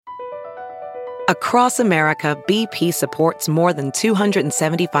Across America, BP supports more than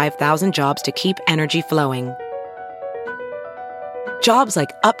 275,000 jobs to keep energy flowing. Jobs like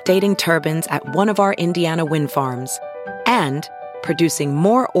updating turbines at one of our Indiana wind farms and producing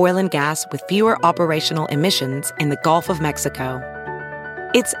more oil and gas with fewer operational emissions in the Gulf of Mexico.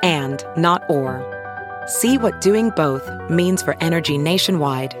 It's and, not or. See what doing both means for energy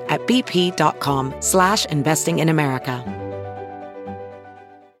nationwide at bp.com/investing in America.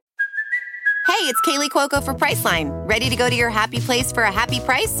 Hey, it's Kaylee Cuoco for Priceline. Ready to go to your happy place for a happy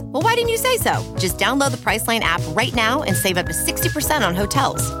price? Well, why didn't you say so? Just download the Priceline app right now and save up to 60% on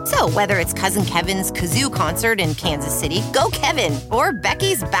hotels. So whether it's Cousin Kevin's Kazoo Concert in Kansas City, go Kevin, or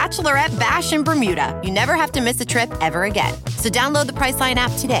Becky's Bachelorette Bash in Bermuda, you never have to miss a trip ever again. So download the Priceline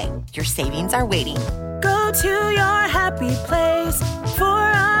app today. Your savings are waiting. Go to your happy place for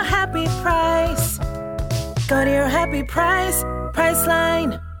a happy price. Go to your happy price,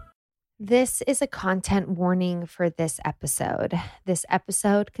 Priceline. This is a content warning for this episode. This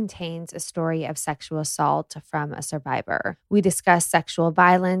episode contains a story of sexual assault from a survivor. We discuss sexual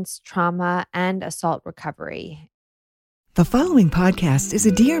violence, trauma, and assault recovery. The following podcast is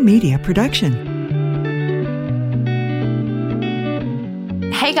a Dear Media production.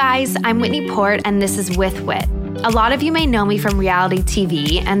 Hey guys, I'm Whitney Port, and this is With Wit. A lot of you may know me from reality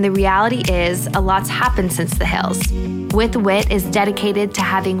TV, and the reality is a lot's happened since the hills. With Wit is dedicated to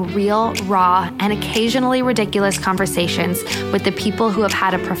having real, raw, and occasionally ridiculous conversations with the people who have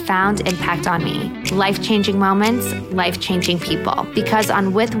had a profound impact on me. Life-changing moments, life-changing people. Because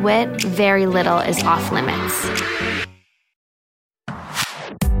on With Wit, very little is off limits.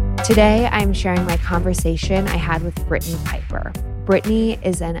 Today, I'm sharing my conversation I had with Brittany Piper. Brittany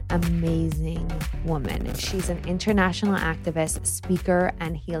is an amazing woman. She's an international activist, speaker,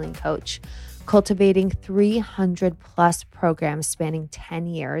 and healing coach, cultivating 300 plus programs spanning 10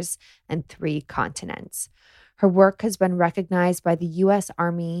 years and 3 continents. Her work has been recognized by the U.S.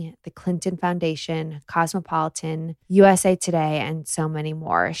 Army, the Clinton Foundation, Cosmopolitan, USA Today, and so many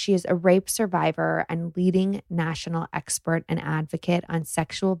more. She is a rape survivor and leading national expert and advocate on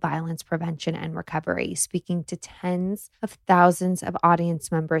sexual violence prevention and recovery, speaking to tens of thousands of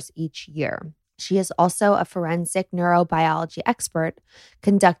audience members each year. She is also a forensic neurobiology expert,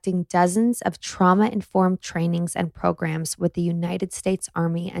 conducting dozens of trauma-informed trainings and programs with the United States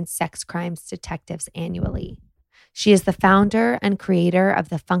Army and sex crimes detectives annually. She is the founder and creator of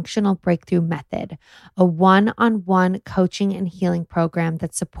the Functional Breakthrough Method, a one-on-one coaching and healing program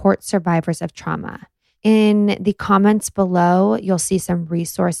that supports survivors of trauma. In the comments below, you'll see some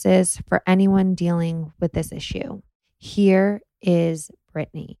resources for anyone dealing with this issue. Here is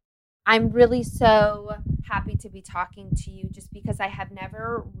Brittany. I'm really so happy to be talking to you just because I have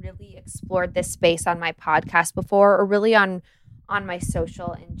never really explored this space on my podcast before, or really on my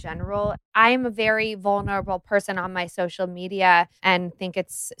social in general. I'm a very vulnerable person on my social media and think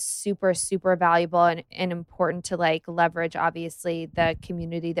it's super, super valuable and important to leverage, obviously, the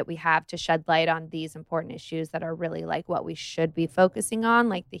community that we have to shed light on these important issues that are really what we should be focusing on,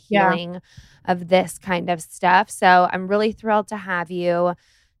 like the healing of this kind of stuff. So I'm really thrilled to have you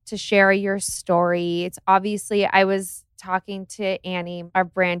to share your story. It's obviously, I was talking to Annie, our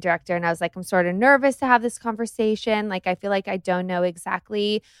brand director, and I was like, I'm sort of nervous to have this conversation. I feel like I don't know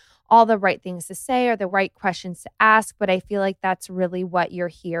exactly all the right things to say or the right questions to ask, but I feel like that's really what you're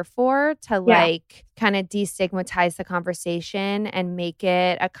here for, to kind of destigmatize the conversation and make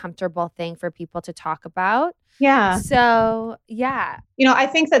it a comfortable thing for people to talk about. Yeah. So, yeah. I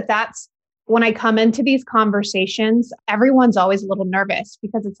think that's when I come into these conversations, everyone's always a little nervous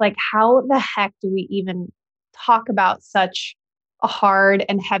because it's like, how the heck do we even talk about such a hard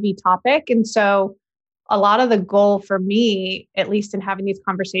and heavy topic? And so a lot of the goal for me, at least in having these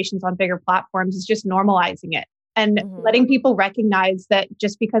conversations on bigger platforms, is just normalizing it and letting people recognize that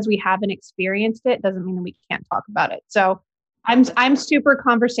just because we haven't experienced it doesn't mean that we can't talk about it. So I'm super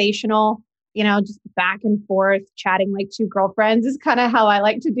conversational, just back and forth, chatting like 2 girlfriends is kind of how I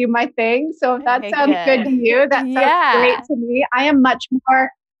like to do my thing. So if that sounds good to you, that sounds great to me. I am much more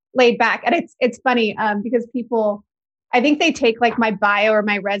laid back. And it's funny because people, I think they take my bio or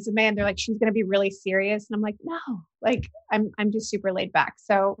my resume and they're like, she's going to be really serious. And I'm like, no, I'm just super laid back.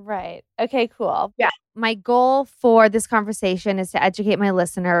 So. Right. Okay, cool. Yeah. My goal for this conversation is to educate my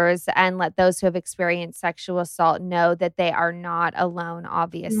listeners and let those who have experienced sexual assault know that they are not alone,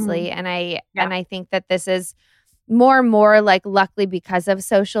 obviously. And I think that this is more and more, like, luckily because of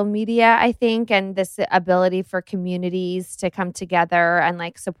social media, I think, and this ability for communities to come together and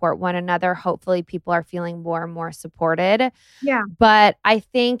like support one another, hopefully people are feeling more and more supported. Yeah. But I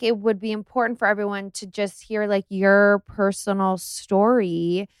think it would be important for everyone to just hear like your personal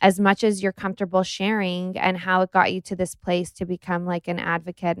story as much as you're comfortable sharing, and how it got you to this place to become like an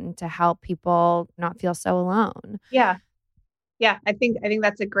advocate and to help people not feel so alone. Yeah. Yeah. I think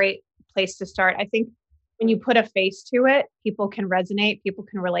that's a great place to start. I think when you put a face to it, people can resonate, people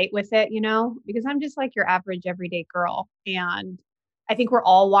can relate with it, because I'm just like your average everyday girl. And I think we're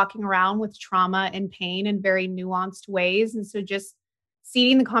all walking around with trauma and pain in very nuanced ways. And so just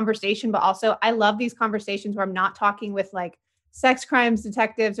seeding the conversation, but also I love these conversations where I'm not talking with like sex crimes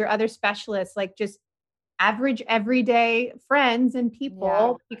detectives or other specialists, like just average everyday friends and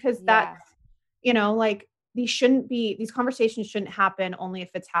people, because that's, like these conversations shouldn't happen only if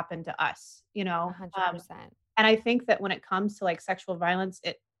it's happened to us, 100%. and I think that when it comes to like sexual violence,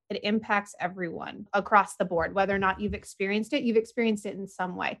 it impacts everyone across the board, whether or not you've experienced it in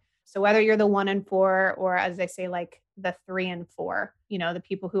some way. So whether you're the 1 in 4, or as they say, like the 3 in 4, the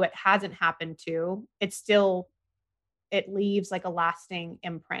people who it hasn't happened to, it leaves like a lasting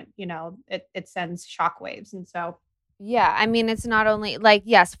imprint, it sends shockwaves. And so Yeah, I mean, it's not only like,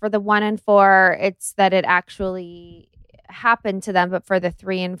 yes, for the 1 in 4, it's that it actually happened to them, but for the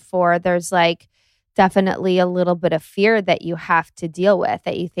 3 and 4, there's like definitely a little bit of fear that you have to deal with,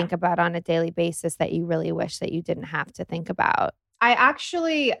 that you think about on a daily basis, that you really wish that you didn't have to think about. I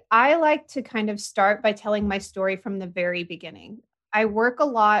like to kind of start by telling my story from the very beginning. I work a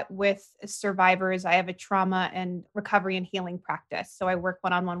lot with survivors. I have a trauma and recovery and healing practice. So I work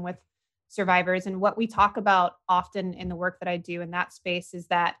one-on-one with survivors. And what we talk about often in the work that I do in that space is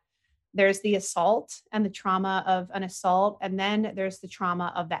that there's the assault and the trauma of an assault, and then there's the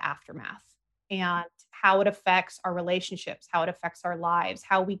trauma of the aftermath and how it affects our relationships, how it affects our lives,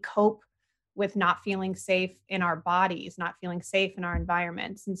 how we cope with not feeling safe in our bodies, not feeling safe in our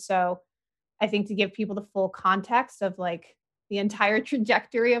environments. And so I think to give people the full context of like the entire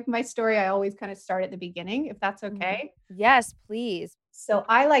trajectory of my story, I always kind of start at the beginning, if that's okay. Yes, please. So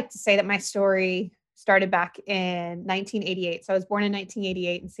I like to say that my story started back in 1988. So I was born in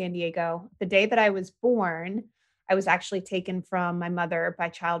 1988 in San Diego. The day that I was born, I was actually taken from my mother by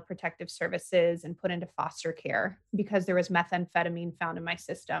Child Protective Services and put into foster care because there was methamphetamine found in my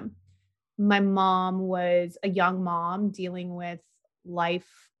system. My mom was a young mom dealing with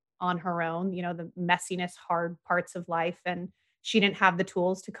life on her own, the messiness, hard parts of life. And she didn't have the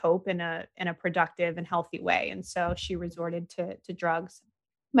tools to cope in a productive and healthy way. And so she resorted to drugs.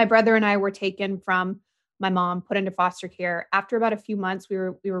 My brother and I were taken from my mom, put into foster care. After about a few months, we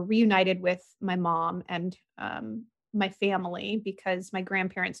were reunited with my mom and my family because my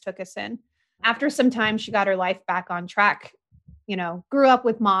grandparents took us in. After some time, she got her life back on track. Grew up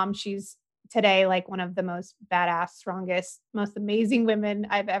with mom. She's today like one of the most badass, strongest, most amazing women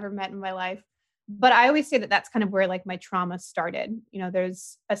I've ever met in my life. But I always say that that's kind of where like my trauma started.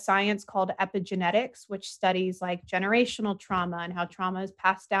 There's a science called epigenetics, which studies like generational trauma and how trauma is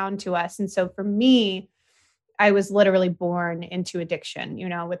passed down to us. And so for me, I was literally born into addiction,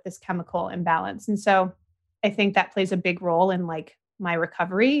 with this chemical imbalance. And so I think that plays a big role in like my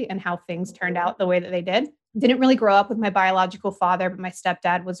recovery and how things turned out the way that they did. Didn't really grow up with my biological father, but my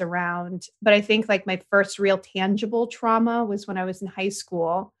stepdad was around. But I think like my first real tangible trauma was when I was in high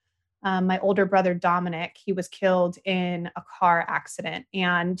school. My older brother, Dominic, he was killed in a car accident.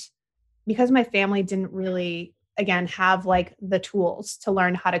 And because my family didn't really, again, have like the tools to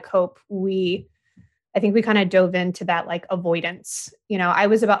learn how to cope, I think we kind of dove into that like avoidance. I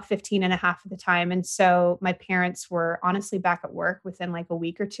was about 15 and a half at the time. And so my parents were honestly back at work within like a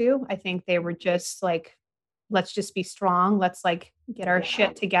week or two. I think they were just like, let's just be strong. Let's like get our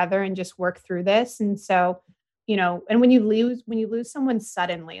shit together and just work through this. And so, and when you lose someone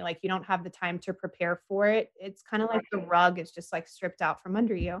suddenly, like you don't have the time to prepare for it. It's kind of like the rug is just like stripped out from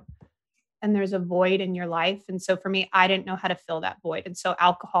under you and there's a void in your life. And so for me, I didn't know how to fill that void. And so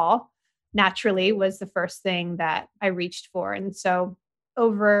alcohol naturally was the first thing that I reached for. And so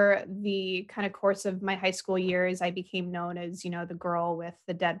over the kind of course of my high school years, I became known as, the girl with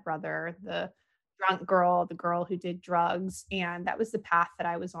the dead brother, the drunk girl, the girl who did drugs. And that was the path that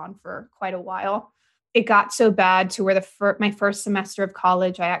I was on for quite a while. It got so bad to where my first semester of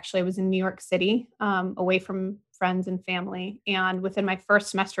college, I was in New York City, away from friends and family. And within my first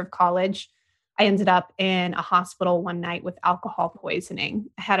semester of college, I ended up in a hospital one night with alcohol poisoning.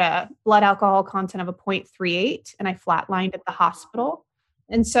 I had a blood alcohol content of a 0.38 and I flatlined at the hospital.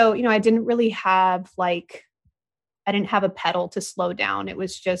 And so, I didn't really have I didn't have a pedal to slow down. It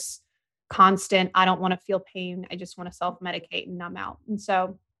was just constant, I don't want to feel pain. I just want to self-medicate and numb out. And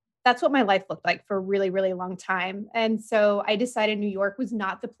so that's what my life looked like for a really, really long time. And so I decided New York was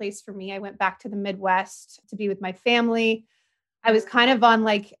not the place for me. I went back to the Midwest to be with my family. I was kind of on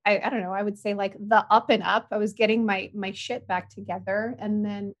like, I don't know, I would say like the up and up. I was getting my shit back together. And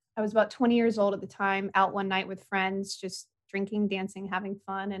then I was about 20 years old at the time, out one night with friends, just drinking, dancing, having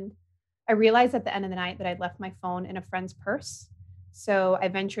fun. And I realized at the end of the night that I'd left my phone in a friend's purse. So I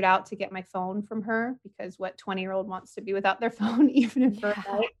ventured out to get my phone from her because what 20-year-old wants to be without their phone, even if for a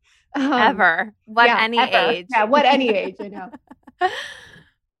night? Ever. Any age. Yeah, what any age, I know.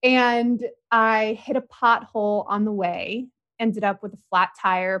 And I hit a pothole on the way, ended up with a flat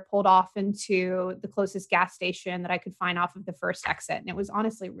tire, pulled off into the closest gas station that I could find off of the first exit. And it was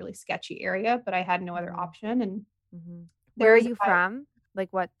honestly a really sketchy area, but I had no other option. And where are you from? Like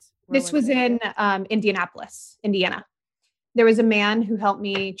what? This was in Indianapolis, Indiana. There was a man who helped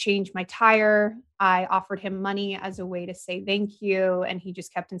me change my tire. I offered him money as a way to say thank you. And he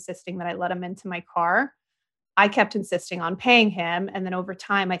just kept insisting that I let him into my car. I kept insisting on paying him. And then over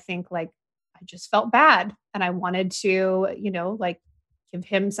time, I think like, I just felt bad and I wanted to, like give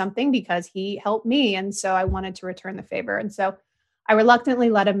him something because he helped me. And so I wanted to return the favor. And so I reluctantly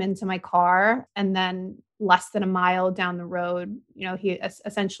let him into my car. And then less than a mile down the road, he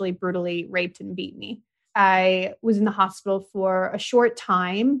essentially brutally raped and beat me. I was in the hospital for a short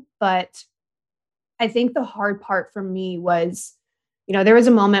time, but I think the hard part for me was, there was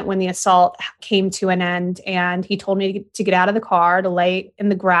a moment when the assault came to an end and he told me to get out of the car, to lay in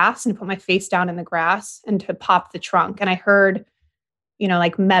the grass and put my face down in the grass and to pop the trunk. And I heard,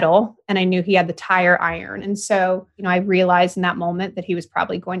 like metal, and I knew he had the tire iron. And so, I realized in that moment that he was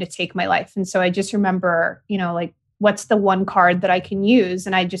probably going to take my life. And so I just remember, like, what's the one card that I can use?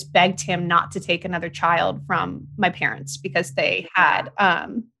 And I just begged him not to take another child from my parents because they had,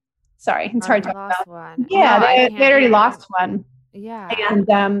 sorry, it's hard to talk about. One. Yeah, no, they already lost one. Yeah.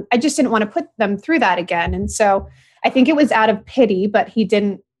 And I just didn't want to put them through that again. And so I think it was out of pity, but he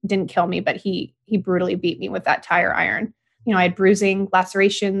didn't kill me, but he brutally beat me with that tire iron. I had bruising,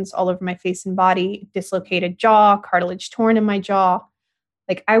 lacerations all over my face and body, dislocated jaw, cartilage torn in my jaw.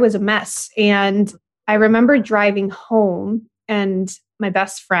 Like I was a mess. And I remember driving home and my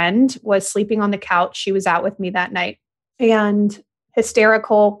best friend was sleeping on the couch. She was out with me that night and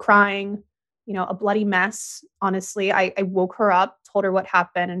hysterical, crying, a bloody mess. Honestly, I woke her up, told her what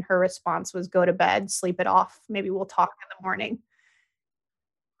happened, and her response was go to bed, sleep it off. Maybe we'll talk in the morning.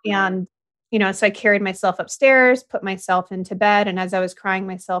 And, so I carried myself upstairs, put myself into bed. And as I was crying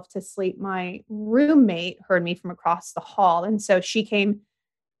myself to sleep, my roommate heard me from across the hall. And so she came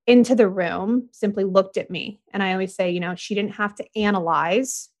into the room, simply looked at me. And I always say, she didn't have to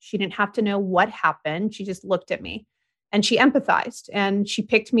analyze. She didn't have to know what happened. She just looked at me and she empathized and she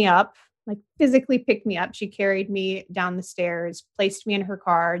picked me up, like physically picked me up. She carried me down the stairs, placed me in her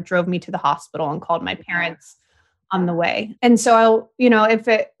car, drove me to the hospital and called my parents on the way. And so, if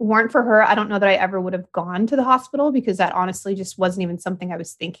it weren't for her, I don't know that I ever would have gone to the hospital because that honestly just wasn't even something I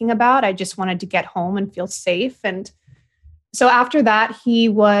was thinking about. I just wanted to get home and feel safe. And so after that, he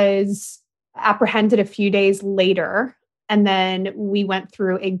was apprehended a few days later. And then we went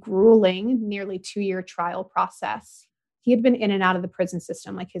through a grueling, nearly 2-year trial process. He had been in and out of the prison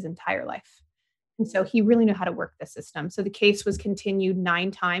system like his entire life. And so he really knew how to work the system. So the case was continued 9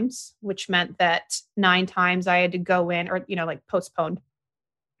 times, which meant that 9 times I had to go in or, postponed.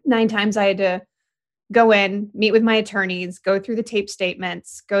 9 times I had to go in, meet with my attorneys, go through the tape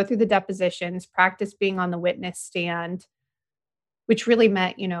statements, go through the depositions, practice being on the witness stand, which really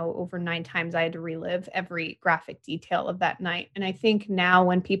meant, over 9 times I had to relive every graphic detail of that night. And I think now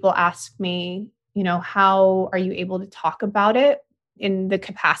when people ask me, how are you able to talk about it in the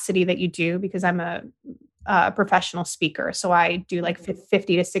capacity that you do? Because I'm a professional speaker. So I do like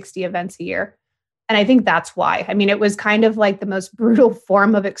 50 to 60 events a year. And I think that's why. I mean, it was kind of like the most brutal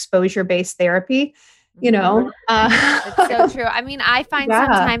form of exposure-based therapy, It's so true. I mean, I find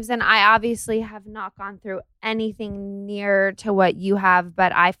sometimes, and I obviously have not gone through anything near to what you have,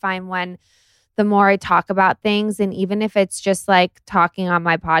 but I find when the more I talk about things, and even if it's just like talking on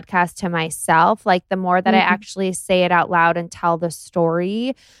my podcast to myself, like the more that I actually say it out loud and tell the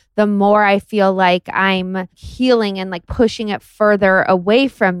story, the more I feel like I'm healing and like pushing it further away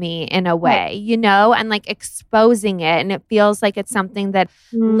from me in a way, and like exposing it. And it feels like it's something that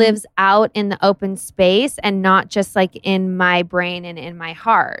lives out in the open space and not just like in my brain and in my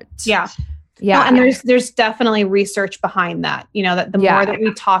heart. Yeah. Yeah. No, and there's definitely research behind that, that the more that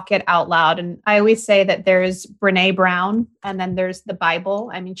we talk it out loud. And I always say that there's Brené Brown and then there's the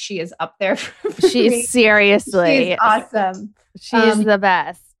Bible. I mean, she is up there. She's seriously She's awesome. She's the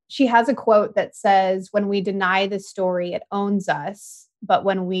best. She has a quote that says, when we deny the story, it owns us. But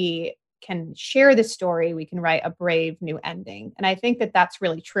when we can share the story, we can write a brave new ending. And I think that that's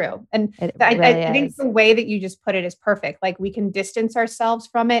really true. And I think the way that you just put it is perfect. Like we can distance ourselves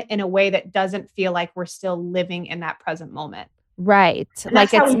from it in a way that doesn't feel like we're still living in that present moment. Right. And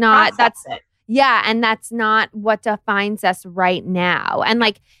like it's not, that's it. Yeah. And that's not what defines us right now. And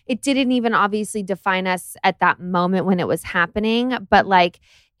like, it didn't even obviously define us at that moment when it was happening, but like,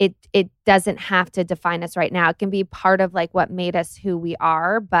 it doesn't have to define us right now. It can be part of like what made us who we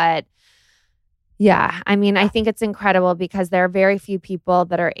are. But yeah, I mean, I think it's incredible because there are very few people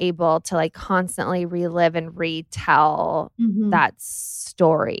that are able to like constantly relive and retell that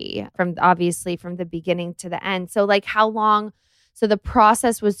story from obviously from the beginning to the end. So like how long, so the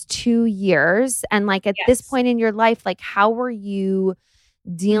process was 2 years. And like at this point in your life, like how were you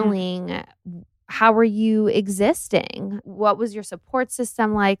dealing? How were you existing? What was your support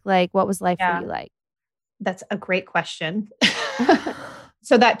system like? Like what was life for you like? That's a great question.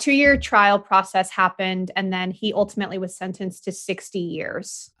 So that 2-year trial process happened, and then he ultimately was sentenced to 60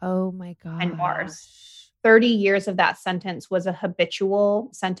 years. Oh my God. And bars. 30 years of that sentence was a habitual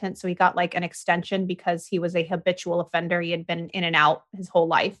sentence. So he got like an extension because he was a habitual offender. He had been in and out his whole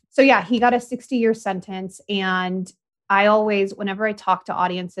life. So yeah, he got a 60-year sentence. And I always, whenever I talk to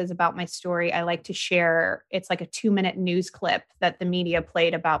audiences about my story, I like to share, it's like a 2-minute news clip that the media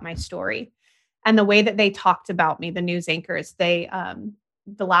played about my story. And the way that they talked about me, the news anchors,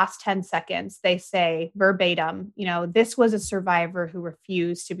 the last 10 seconds, they say verbatim, this was a survivor who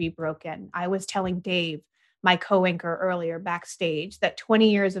refused to be broken. I was telling Dave, my co-anchor earlier backstage, that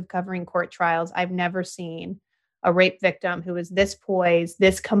 20 years of covering court trials, I've never seen a rape victim who was this poised,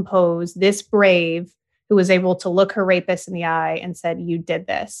 this composed, this brave, who was able to look her rapist in the eye and said, you did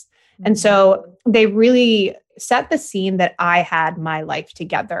this. And so they really set the scene that I had my life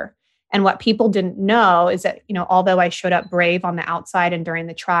together. And what people didn't know is that, although I showed up brave on the outside and during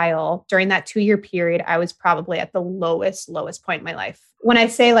the trial, during that 2-year period, I was probably at the lowest point in my life. When I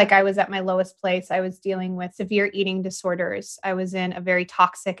say like I was at my lowest place, I was dealing with severe eating disorders. I was in a very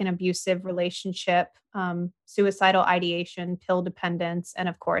toxic and abusive relationship, suicidal ideation, pill dependence, and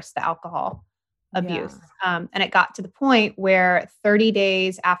of course the alcohol abuse. And it got to the point where 30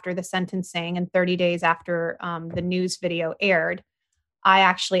 days after the sentencing and 30 days after the news video aired, I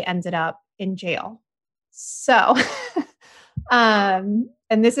actually ended up in jail. So, and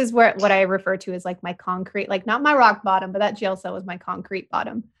this is what I refer to as like my concrete, like not my rock bottom, but that jail cell was my concrete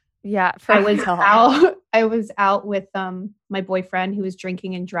bottom. Yeah. I was out with my boyfriend who was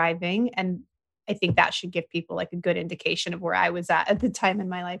drinking and driving. And I think that should give people like a good indication of where I was at the time in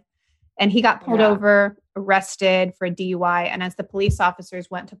my life. And he got pulled over, arrested for a DUI. And as the police officers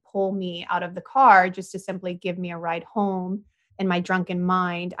went to pull me out of the car just to simply give me a ride home, in my drunken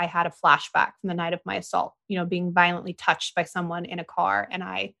mind, I had a flashback from the night of my assault, being violently touched by someone in a car, and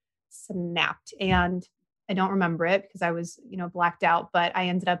I snapped. And I don't remember it because I was, blacked out, but I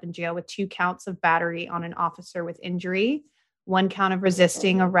ended up in jail with 2 counts of battery on an officer with injury, 1 count of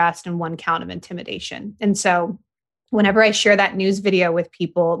resisting arrest, and 1 count of intimidation. And so whenever I share that news video with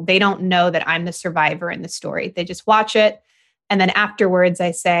people, they don't know that I'm the survivor in the story. They just watch it. And then afterwards,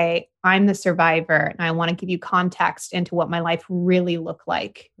 I say, I'm the survivor, and I want to give you context into what my life really looked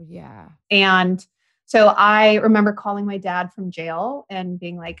like. Yeah. And so I remember calling my dad from jail and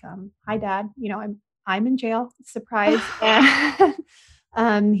being like, hi, Dad, I'm in jail. Surprise.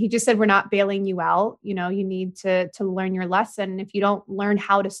 And he just said, we're not bailing you out. You need to learn your lesson. If you don't learn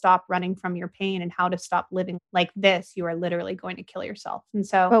how to stop running from your pain and how to stop living like this, you are literally going to kill yourself. And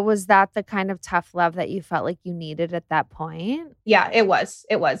so, but was that the kind of tough love that you felt like you needed at that point? Yeah, it was.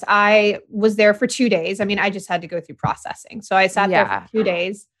 I was there for 2 days. I mean, I just had to go through processing. So I sat there for 2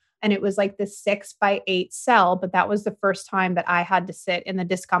 days, and it was like the 6x8 cell, but that was the first time that I had to sit in the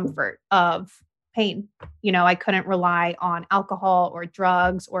discomfort of pain. I couldn't rely on alcohol or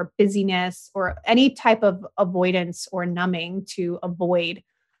drugs or busyness or any type of avoidance or numbing to avoid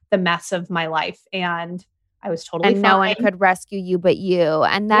the mess of my life. And I was totally fine. No one could rescue you but you.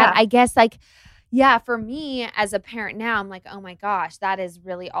 And that, I guess, like, for me as a parent now, I'm like, oh my gosh, that is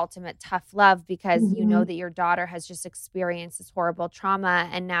really ultimate tough love because you know that your daughter has just experienced this horrible trauma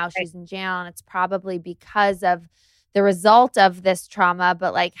and now she's in jail, and it's probably because of the result of this trauma,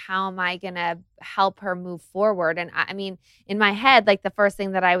 but like, how am I going to help her move forward? And I mean, in my head, like the first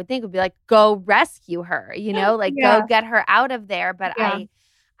thing that I would think would be like, go rescue her, go get her out of there. But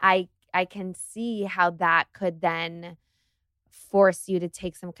I can see how that could then force you to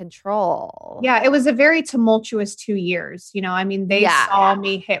take some control. Yeah, it was a very tumultuous 2 years. I mean, they saw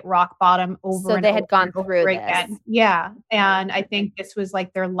me hit rock bottom over and they had over gone and over through again. this. Yeah. And I think this was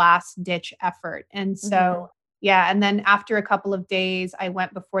like their last ditch effort. And so, yeah. And then after a couple of days, I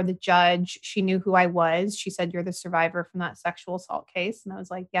went before the judge. She knew who I was. She said, "You're the survivor from that sexual assault case." And I was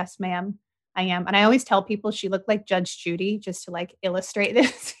like, "Yes, ma'am, I am." And I always tell people she looked like Judge Judy, just to like illustrate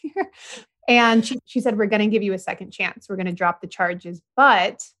this here. And she said, "We're going to give you a second chance. We're going to drop the charges,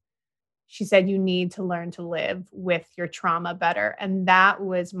 but," she said, "you need to learn to live with your trauma better." And that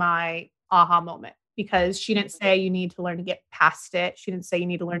was my aha moment, because she didn't say you need to learn to get past it. She didn't say you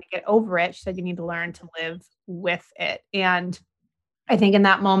need to learn to get over it. She said you need to learn to live with it. And I think in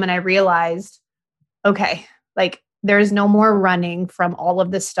that moment I realized, okay, like there's no more running from all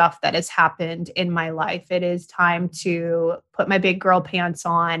of the stuff that has happened in my life. It is time to put my big girl pants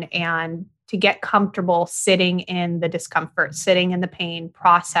on and to get comfortable sitting in the discomfort, sitting in the pain,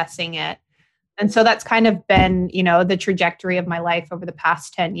 processing it. And so that's kind of been, the trajectory of my life over the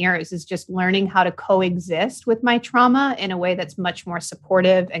past 10 years, is just learning how to coexist with my trauma in a way that's much more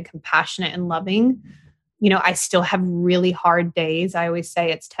supportive and compassionate and loving. I still have really hard days. I always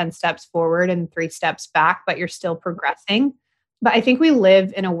say it's 10 steps forward and 3 steps back, but you're still progressing. But I think we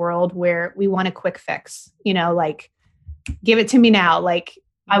live in a world where we want a quick fix, like, give it to me now. Like,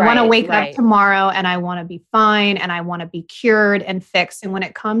 I want to wake up tomorrow and I want to be fine and I want to be cured and fixed. And when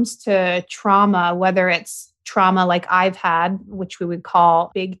it comes to trauma, whether it's trauma like I've had, which we would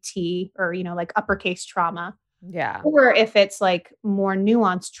call big T, or, like uppercase trauma. Yeah. Or if it's like more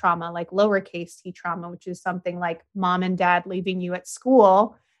nuanced trauma, like lowercase t trauma, which is something like mom and dad leaving you at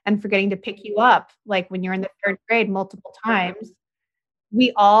school and forgetting to pick you up, like when you're in the 3rd grade multiple times.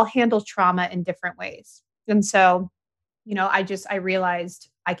 We all handle trauma in different ways. And so, I realized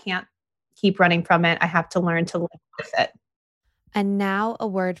I can't keep running from it. I have to learn to live with it. And now a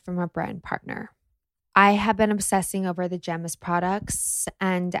word from our brand partner. I have been obsessing over the Gemmis products.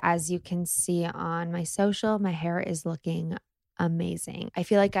 And as you can see on my social, my hair is looking amazing. I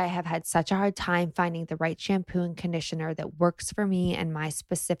feel like I have had such a hard time finding the right shampoo and conditioner that works for me and my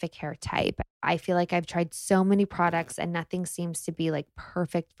specific hair type. I feel like I've tried so many products and nothing seems to be like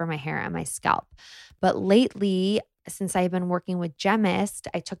perfect for my hair and my scalp. But lately, since I've been working with Gemist,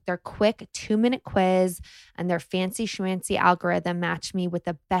 I took their quick 2-minute quiz, and their fancy schmancy algorithm matched me with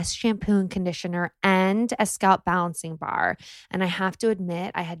the best shampoo and conditioner and a scalp balancing bar. And I have to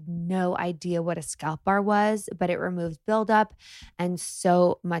admit, I had no idea what a scalp bar was, but it removes buildup and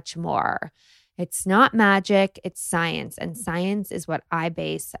so much more. It's not magic, it's science. And science is what I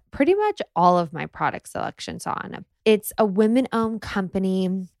base pretty much all of my product selections on. It's a women-owned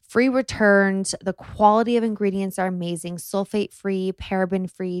company. Free returns. The quality of ingredients are amazing. Sulfate-free,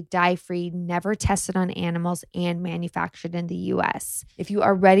 paraben-free, dye-free, never tested on animals, and manufactured in the US. If you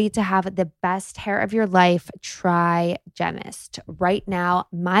are ready to have the best hair of your life, try Gemist. Right now,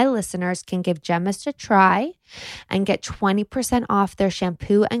 my listeners can give Gemist a try and get 20% off their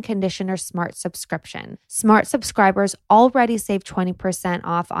shampoo and conditioner Smart subscription. Smart subscribers already save 20%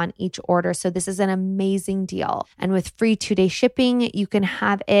 off on each order, so this is an amazing deal. And with free 2-day shipping, you can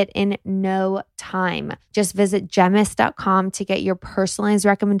have it in no time. Just visit gemist.com to get your personalized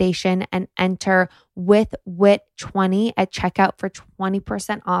recommendation and enter with WIT20 at checkout for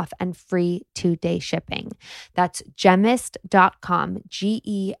 20% off and free 2-day shipping. That's gemist.com,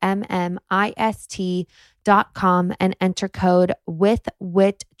 GEMMIST.com, and enter code with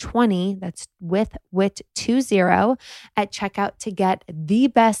WIT20, that's with WIT20 at checkout to get the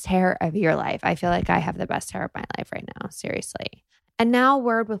best hair of your life. I feel like I have the best hair of my life right now, seriously. And now a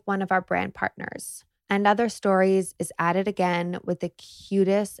word with one of our brand partners. And Other Stories is at it again with the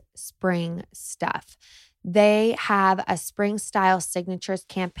cutest spring stuff. They have a spring style signatures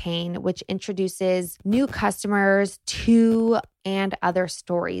campaign, which introduces new customers to And Other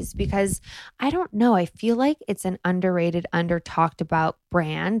Stories, because I don't know, I feel like it's an underrated, under talked about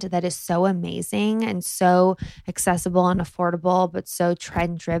brand that is so amazing and so accessible and affordable, but so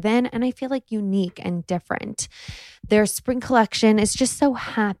trend driven. And I feel like unique and different. Their spring collection is just so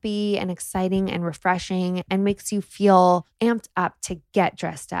happy and exciting and refreshing and makes you feel amped up to get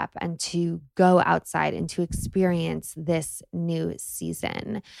dressed up and to go outside and to experience this new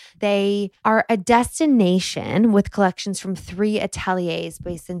season. They are a destination with collections from 3 ateliers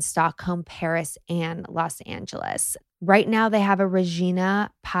based in Stockholm, Paris, and Los Angeles. Right now, they have a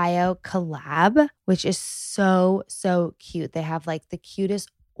Regina Pio collab, which is so, so cute. They have like the cutest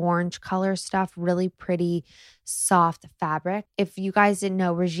orange color stuff, really pretty, soft fabric. If you guys didn't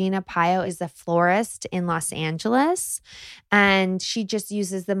know, Regina Pio is a florist in Los Angeles, and she just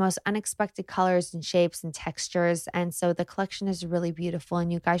uses the most unexpected colors and shapes and textures. And so the collection is really beautiful,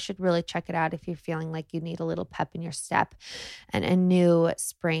 and you guys should really check it out if you're feeling like you need a little pep in your step and a new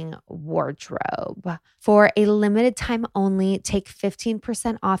spring wardrobe. For a limited time only, take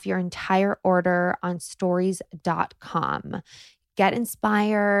 15% off your entire order on stories.com. Get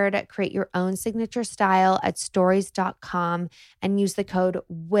inspired, create your own signature style at stories.com and use the code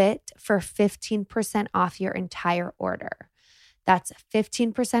WIT for 15% off your entire order. That's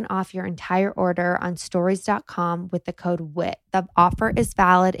 15% off your entire order on stories.com with the code WIT. The offer is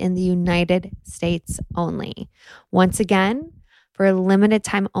valid in the United States only. Once again, for a limited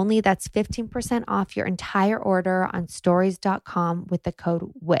time only, that's 15% off your entire order on stories.com with the code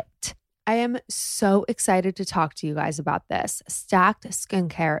WIT. I am so excited to talk to you guys about this. Stacked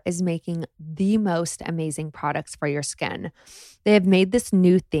Skincare is making the most amazing products for your skin. They have made this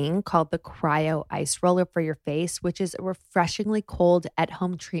new thing called the Cryo Ice Roller for your face, which is a refreshingly cold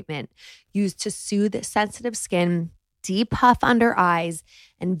at-home treatment used to soothe sensitive skin, depuff under eyes,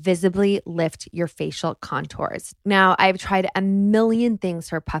 and visibly lift your facial contours. Now, I've tried a million things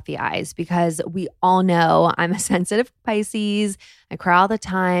for puffy eyes because we all know I'm a sensitive Pisces. I cry all the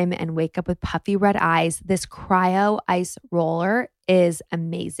time and wake up with puffy red eyes. This Cryo Ice Roller is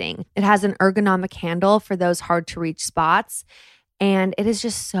amazing. It has an ergonomic handle for those hard to reach spots. And it is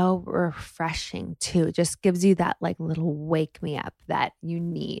just so refreshing too. It just gives you that like little wake me up that you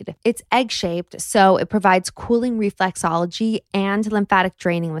need. It's egg shaped, so it provides cooling reflexology and lymphatic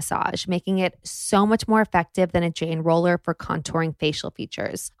draining massage, making it so much more effective than a Jane roller for contouring facial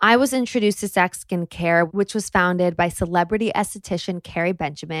features. I was introduced to Stacked Skincare, which was founded by celebrity esthetician Carrie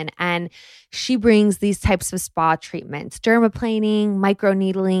Benjamin, and she brings these types of spa treatments, dermaplaning,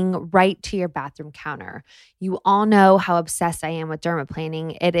 microneedling, right to your bathroom counter. You all know how obsessed I am with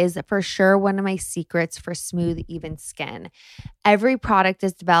dermaplaning. It is for sure one of my secrets for smooth, even skin. Every product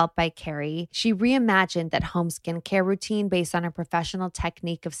is developed by Carrie. She reimagined that home skincare routine based on a professional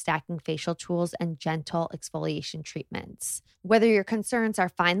technique of stacking facial tools and gentle exfoliation treatments. Whether your concerns are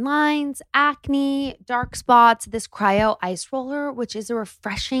fine lines, acne, dark spots, this Cryo Ice Roller, which is a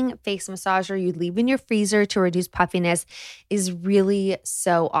refreshing face massager you leave in your freezer to reduce puffiness, is really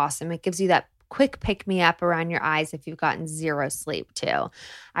so awesome. It gives you that quick pick me up around your eyes if you've gotten zero sleep too.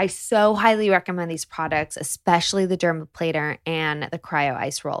 I so highly recommend these products, especially the dermaplaner and the Cryo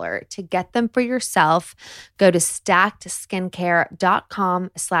Ice Roller. To get them for yourself, go to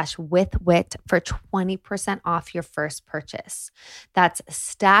stackedskincare.com/withwit for 20% off your first purchase. That's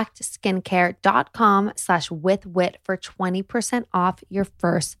stackedskincare.com/withwit for 20% off your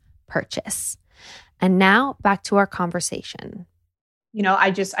first purchase. And now back to our conversation.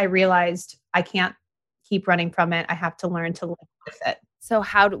 I realized I can't keep running from it. I have to learn to live with it. So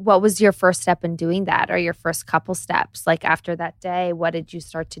what was your first step in doing that, or your first couple steps? Like after that day, what did you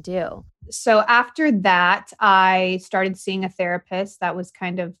start to do? So after that, I started seeing a therapist. That was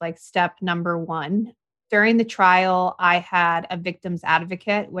kind of like step number one. During the trial, I had a victim's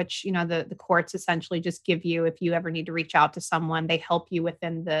advocate, which, the courts essentially just give you, if you ever need to reach out to someone, they help you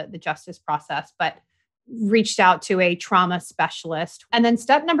within the justice process. But reached out to a trauma specialist. And then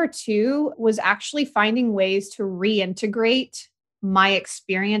step number two was actually finding ways to reintegrate my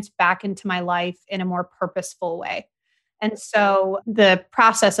experience back into my life in a more purposeful way. And so the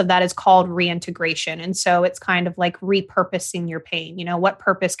process of that is called reintegration. And so it's kind of like repurposing your pain. What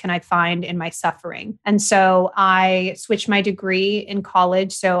purpose can I find in my suffering? And so I switched my degree in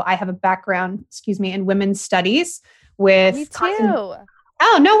college. So I have a background, in women's studies with Me too.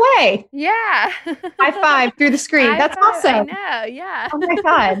 Oh, no way. Yeah. High five through the screen. That's awesome. I know. Yeah. Oh my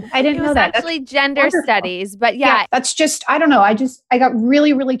God. I didn't know that. It was actually gender studies, but yeah. That's just, I don't know. I got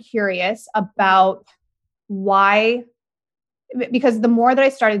really, really curious about why, because the more that I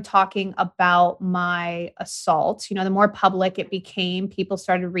started talking about my assault, the more public it became, people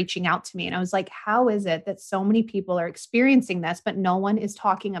started reaching out to me. And I was like, how is it that so many people are experiencing this, but no one is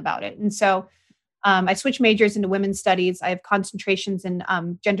talking about it? And so I switched majors into women's studies. I have concentrations in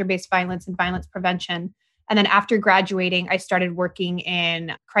gender-based violence and violence prevention. And then after graduating, I started working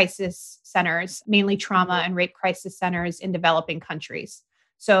in crisis centers, mainly trauma and rape crisis centers in developing countries.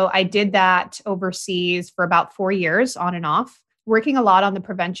 So I did that overseas for about 4 years on and off, working a lot on the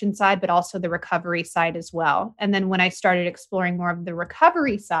prevention side, but also the recovery side as well. And then when I started exploring more of the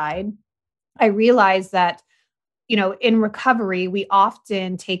recovery side, I realized that in recovery, we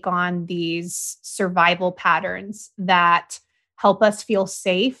often take on these survival patterns that help us feel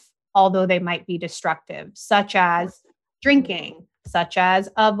safe, although they might be destructive, such as drinking, such as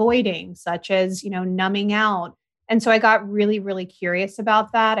avoiding, such as, numbing out. And so I got really, really curious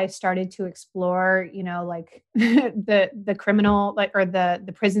about that. I started to explore, like the criminal, like, or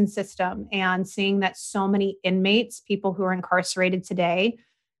the prison system, and seeing that so many inmates, people who are incarcerated today,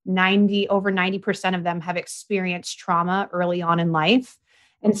 over 90% of them have experienced trauma early on in life.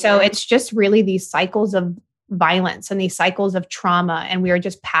 And so it's just really these cycles of violence and these cycles of trauma. And we are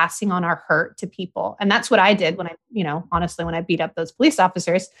just passing on our hurt to people. And that's what I did when honestly, when I beat up those police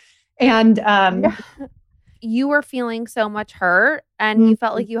officers. And, you were feeling so much hurt and you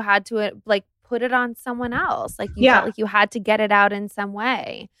felt like you had to like put it on someone else. Like you felt like you had to get it out in some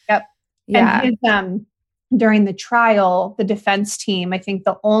way. Yep. Yeah. And during the trial, the defense team, I think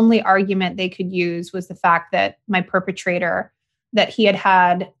the only argument they could use was the fact that my perpetrator, that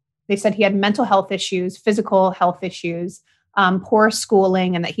they said he had mental health issues, physical health issues, poor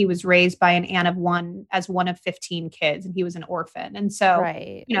schooling, and that he was raised by an aunt of one as one of 15 kids, and he was an orphan. And so,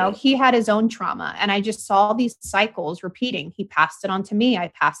 he had his own trauma, and I just saw these cycles repeating. He passed it on to me. I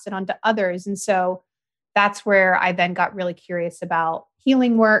passed it on to others. And so that's where I then got really curious about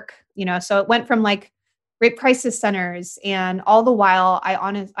healing work, so it went from like rape crisis centers. And all the while,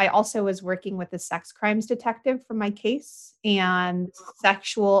 I also was working with a sex crimes detective for my case and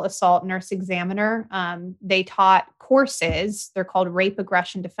sexual assault nurse examiner. They taught courses. They're called rape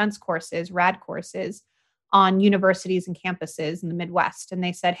aggression defense courses, RAD courses, on universities and campuses in the Midwest. And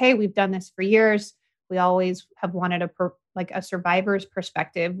they said, hey, we've done this for years. We always have wanted a survivor's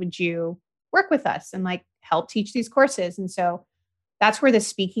perspective. Would you work with us and like help teach these courses? And so that's where the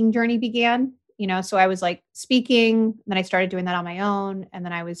speaking journey began. So I was like speaking, then I started doing that on my own. And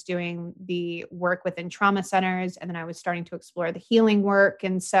then I was doing the work within trauma centers. And then I was starting to explore the healing work.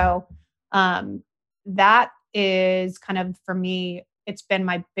 And so that is kind of, for me, it's been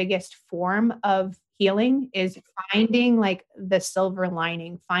my biggest form of healing, is finding like the silver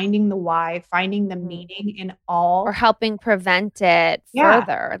lining, finding the why, finding the meaning in all. Or helping prevent it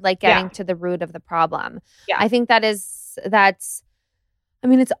further, like getting to the root of the problem. Yeah. I think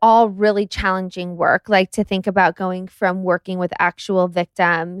it's all really challenging work, like to think about going from working with actual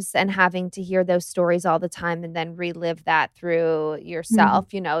victims and having to hear those stories all the time and then relive that through yourself.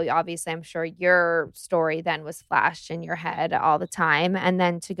 Obviously, I'm sure your story then was flashed in your head all the time. And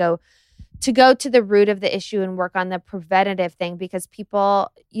then to go to the root of the issue and work on the preventative thing, because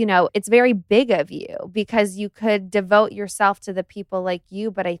people, it's very big of you, because you could devote yourself to the people like you.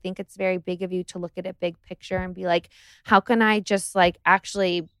 But I think it's very big of you to look at a big picture and be like, how can I just like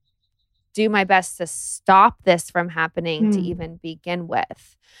actually do my best to stop this from happening to even begin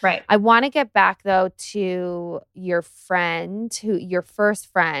with? Right. I want to get back though to your first friend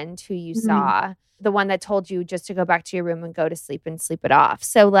who you saw, the one that told you just to go back to your room and go to sleep and sleep it off.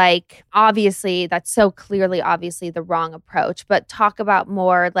 So like, obviously that's so clearly, obviously the wrong approach, but talk about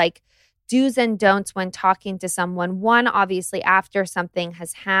more like do's and don'ts when talking to someone. One, obviously after something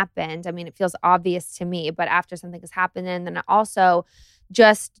has happened. I mean, it feels obvious to me, but after something has happened, and then also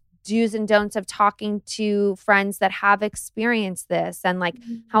just do's and don'ts of talking to friends that have experienced this, and like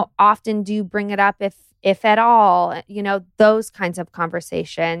how often do you bring it up, if at all, those kinds of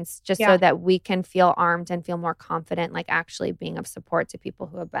conversations, just so that we can feel armed and feel more confident, like actually being of support to people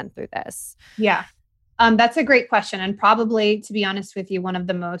who have been through this. Yeah. That's a great question. And probably, to be honest with you, one of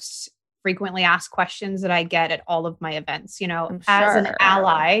the most frequently asked questions that I get at all of my events, as an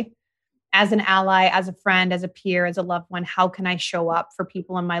ally, as a friend, as a peer, as a loved one, how can I show up for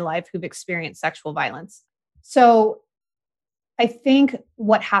people in my life who've experienced sexual violence? So I think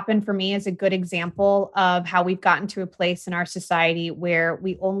what happened for me is a good example of how we've gotten to a place in our society where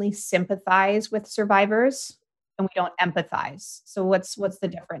we only sympathize with survivors and we don't empathize. So what's the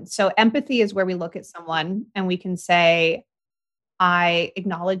difference? So empathy is where we look at someone and we can say, I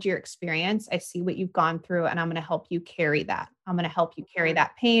acknowledge your experience. I see what you've gone through, and I'm going to help you carry that. I'm going to help you carry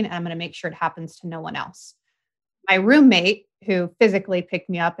that pain, and I'm going to make sure it happens to no one else. My roommate, who physically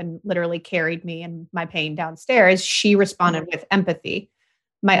picked me up and literally carried me and my pain downstairs, she responded with empathy.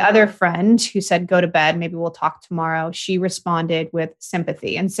 My other friend, who said, go to bed, maybe we'll talk tomorrow, she responded with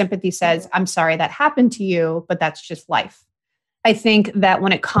sympathy. And sympathy says, I'm sorry that happened to you, but that's just life. I think that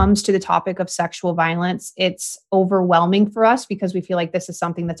when it comes to the topic of sexual violence, it's overwhelming for us because we feel like this is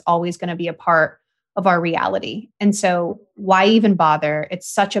something that's always going to be a part of our reality. And so why even bother? It's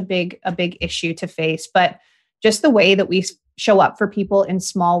such a big issue to face, but just the way that we show up for people in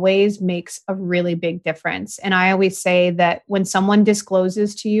small ways makes a really big difference. And I always say that when someone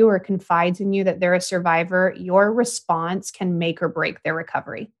discloses to you or confides in you that they're a survivor, your response can make or break their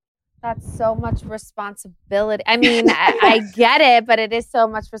recovery. That's so much responsibility. I mean, I get it, but it is so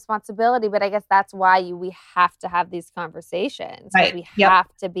much responsibility. But I guess that's why we have to have these conversations. Right. We Yep.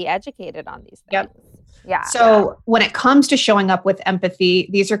 have to be educated on these things. Yep. Yeah. So when it comes to showing up with empathy,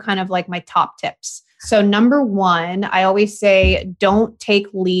 these are kind of like my top tips. So number one, I always say, don't take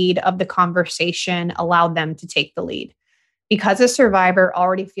lead of the conversation, allow them to take the lead. Because a survivor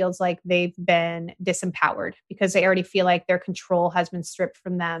already feels like they've been disempowered, because they already feel like their control has been stripped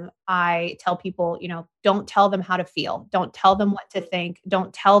from them. I tell people, don't tell them how to feel. Don't tell them what to think.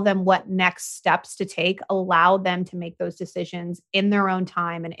 Don't tell them what next steps to take. Allow them to make those decisions in their own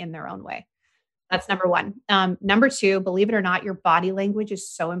time and in their own way. That's number one. Number two, believe it or not, your body language is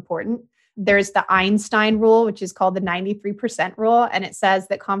so important. There's the Einstein rule, which is called the 93% rule. And it says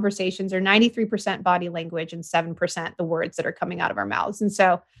that conversations are 93% body language and 7% the words that are coming out of our mouths. And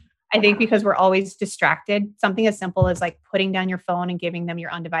so I think because we're always distracted, something as simple as like putting down your phone and giving them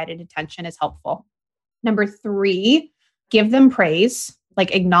your undivided attention is helpful. Number three, give them praise,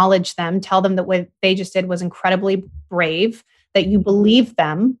 like acknowledge them, tell them that what they just did was incredibly brave, that you believe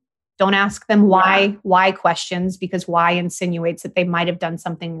them. Don't ask them why questions, because why insinuates that they might have done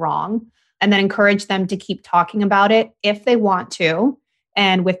something wrong. And then encourage them to keep talking about it if they want to,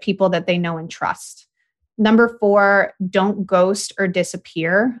 and with people that they know and trust. Number four, don't ghost or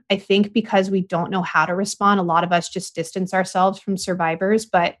disappear. I think because we don't know how to respond, a lot of us just distance ourselves from survivors.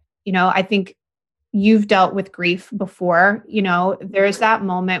 But, I think you've dealt with grief before. There's that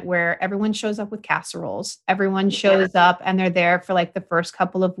moment where everyone shows up with casseroles. Everyone shows up and they're there for like the first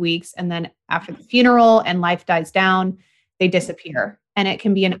couple of weeks. And then after the funeral and life dies down, they disappear. And it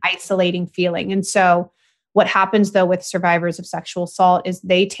can be an isolating feeling. And so what happens though with survivors of sexual assault is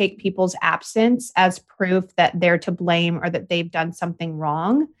they take people's absence as proof that they're to blame or that they've done something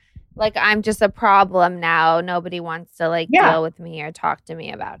wrong. Like, I'm just a problem now. Nobody wants to deal with me or talk to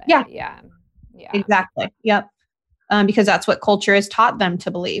me about it. Yeah. Exactly. Yep. Because that's what culture has taught them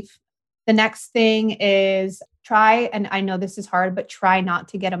to believe. The next thing is try, and I know this is hard, but try not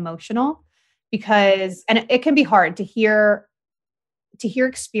to get emotional, because, and it can be hard to hear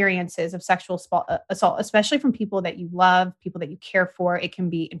experiences of sexual assault, especially from people that you love, people that you care for. It can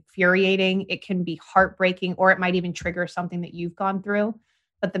be infuriating. It can be heartbreaking, or it might even trigger something that you've gone through.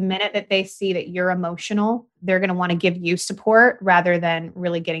 But the minute that they see that you're emotional, they're going to want to give you support rather than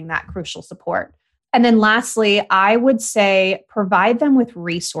really getting that crucial support. And then lastly, I would say provide them with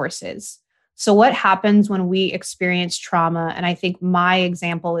resources. So what happens when we experience trauma, and I think my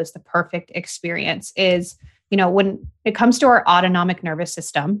example is the perfect experience, is, when it comes to our autonomic nervous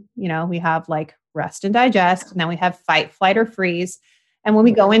system, we have like rest and digest, and then we have fight, flight, or freeze. And when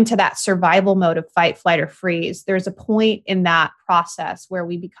we go into that survival mode of fight, flight, or freeze, there's a point in that process where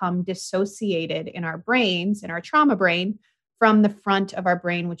we become dissociated in our brains, in our trauma brain, from the front of our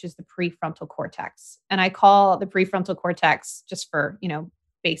brain, which is the prefrontal cortex. And I call the prefrontal cortex, just for,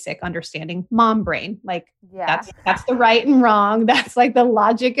 basic understanding, mom brain. Like that's the right and wrong. That's like the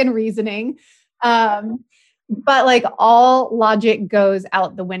logic and reasoning. But like all logic goes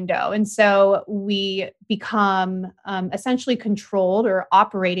out the window. And so we become essentially controlled or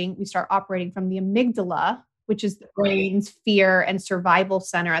operating. We start operating from the amygdala, which is the brain's fear and survival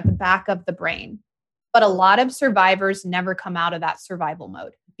center at the back of the brain. But a lot of survivors never come out of that survival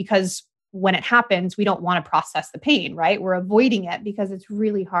mode, because when it happens, we don't want to process the pain, right? We're avoiding it because it's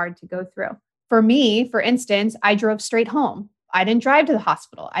really hard to go through. For me, for instance, I drove straight home. I didn't drive to the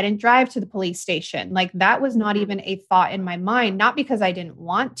hospital. I didn't drive to the police station. Like, that was not even a thought in my mind, not because I didn't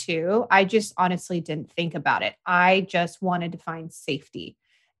want to. I just honestly didn't think about it. I just wanted to find safety.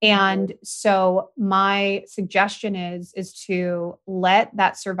 And so my suggestion is to let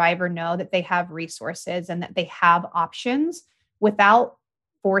that survivor know that they have resources and that they have options without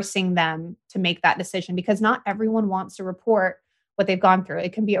forcing them to make that decision, because not everyone wants to report what they've gone through.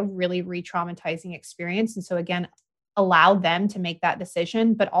 It can be a really re-traumatizing experience. And so again, allow them to make that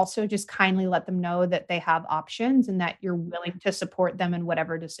decision, but also just kindly let them know that they have options and that you're willing to support them in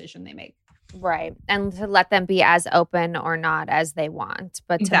whatever decision they make. Right. And to let them be as open or not as they want,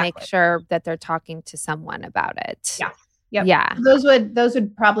 but to make sure that they're talking to someone about it. Yeah. Yep. Yeah. Those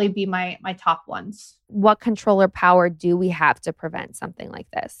would probably be my top ones. What control or power do we have to prevent something like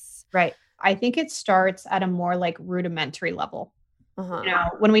this? Right. I think it starts at a more like rudimentary level.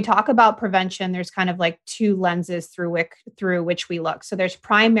 When we talk about prevention, there's kind of like two lenses through which we look. So there's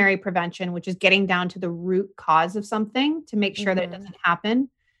primary prevention, which is getting down to the root cause of something to make sure that it doesn't happen.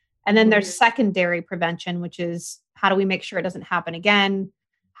 And then there's secondary prevention, which is how do we make sure it doesn't happen again?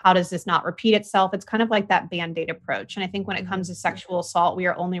 how does this not repeat itself? It's kind of like that Band-Aid approach. And I think when it comes to sexual assault, we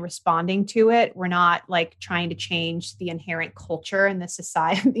are only responding to it. We're not like trying to change the inherent culture and the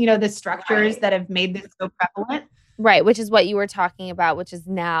society, the structures that have made this so prevalent. Right. Which is what you were talking about, which is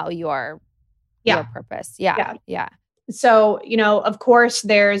now your purpose. Yeah. So, of course,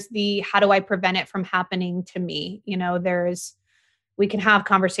 there's the, how do I prevent it from happening to me? We can have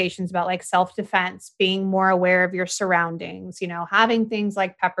conversations about like self-defense, being more aware of your surroundings, having things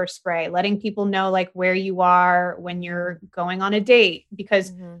like pepper spray, letting people know like where you are when you're going on a date.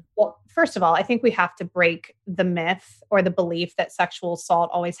 Because, well, first of all, I think we have to break the myth or the belief that sexual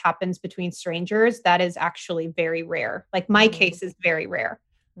assault always happens between strangers. That is actually very rare. Like my case is very rare.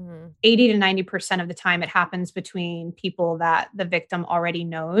 80 to 90% of the time it happens between people that the victim already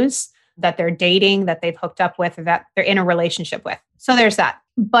knows, that they're dating, that they've hooked up with, or that they're in a relationship with. So there's that.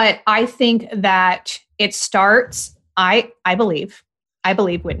 But I think that it starts, I believe,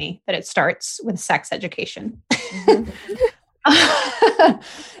 Whitney, that it starts with sex education.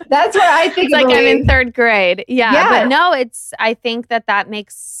 That's what I think. It's like I'm in third grade. Yeah. But no, I think that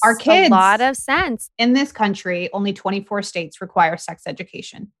makes our kids, a lot of sense. In this country, only 24 states require sex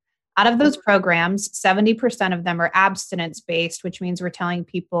education. Out of those programs, 70% of them are abstinence-based, which means we're telling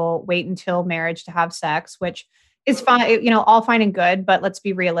people wait until marriage to have sex, which is fine, all fine and good, but let's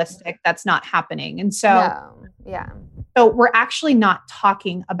be realistic. That's not happening. And so, so we're actually not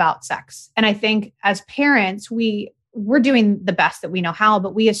talking about sex. And I think as parents, we're doing the best that we know how,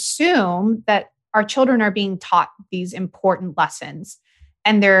 but we assume that our children are being taught these important lessons.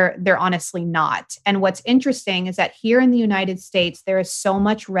 And they're honestly not. And what's interesting is that here in the United States, there is so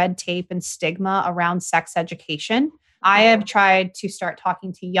much red tape and stigma around sex education. I have tried to start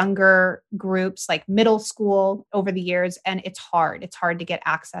talking to younger groups like middle school over the years, and it's hard. It's hard to get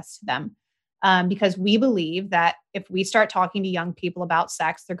access to them because we believe that if we start talking to young people about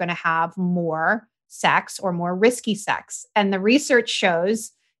sex, they're going to have more sex or more risky sex. And the research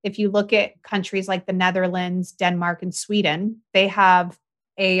shows, if you look at countries like the Netherlands, Denmark, and Sweden, they have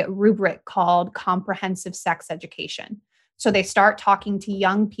a rubric called comprehensive sex education. So they start talking to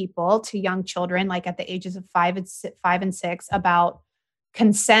young people, to young children, like at the ages of 5 and 6, about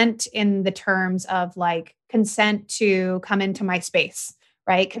consent in the terms of like consent to come into my space,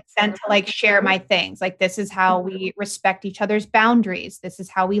 right? Consent to like share my things. Like this is how we respect each other's boundaries. This is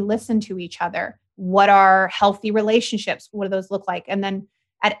how we listen to each other. What are healthy relationships? What do those look like? And then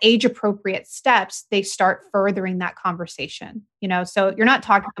at age appropriate steps, they start furthering that conversation, so you're not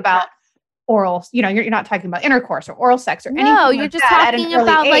talking about oral, you're not talking about intercourse or oral sex or anything. No, you're just talking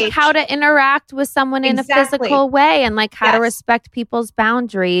about like how to interact with someone in a physical way and like how to respect people's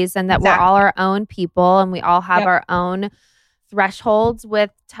boundaries and that we're all our own people and we all have our own thresholds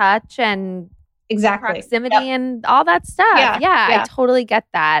with touch and proximity and all that stuff. I totally get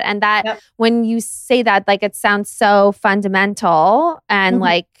that. And that when you say that, like it sounds so fundamental and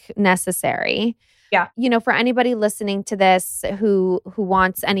like necessary. Yeah. For anybody listening to this who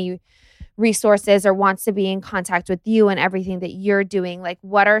wants any resources or wants to be in contact with you and everything that you're doing, like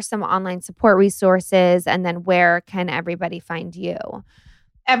what are some online support resources and then where can everybody find you?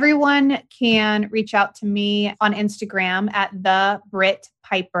 Everyone can reach out to me on Instagram at the Britt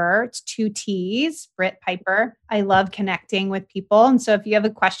Piper. It's 2 T's, Britt Piper. I love connecting with people. And so if you have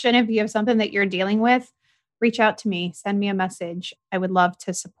a question, if you have something that you're dealing with, reach out to me, send me a message. I would love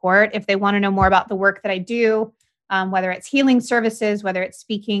to support. If they want to know more about the work that I do, whether it's healing services, whether it's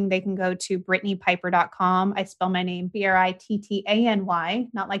speaking, they can go to BrittanyPiper.com. I spell my name Brittany,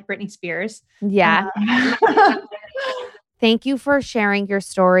 not like Britney Spears. Yeah. Thank you for sharing your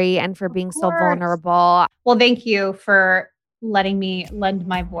story and for being so vulnerable. Well, thank you for letting me lend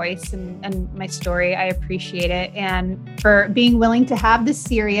my voice and my story. I appreciate it. And for being willing to have this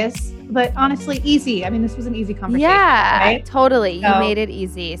serious, but honestly easy. I mean, this was an easy conversation. Yeah, right? Totally. You made it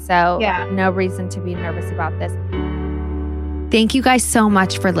easy. So no reason to be nervous about this. Thank you guys so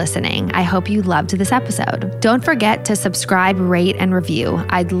much for listening. I hope you loved this episode. Don't forget to subscribe, rate, and review.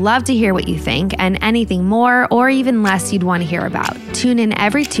 I'd love to hear what you think and anything more or even less you'd want to hear about. Tune in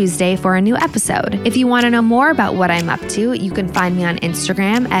every Tuesday for a new episode. If you want to know more about what I'm up to, you can find me on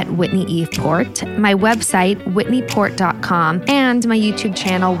Instagram at Whitney Eve Port, my website, whitneyport.com, and my YouTube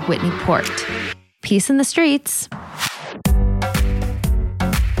channel, Whitney Port. Peace in the streets.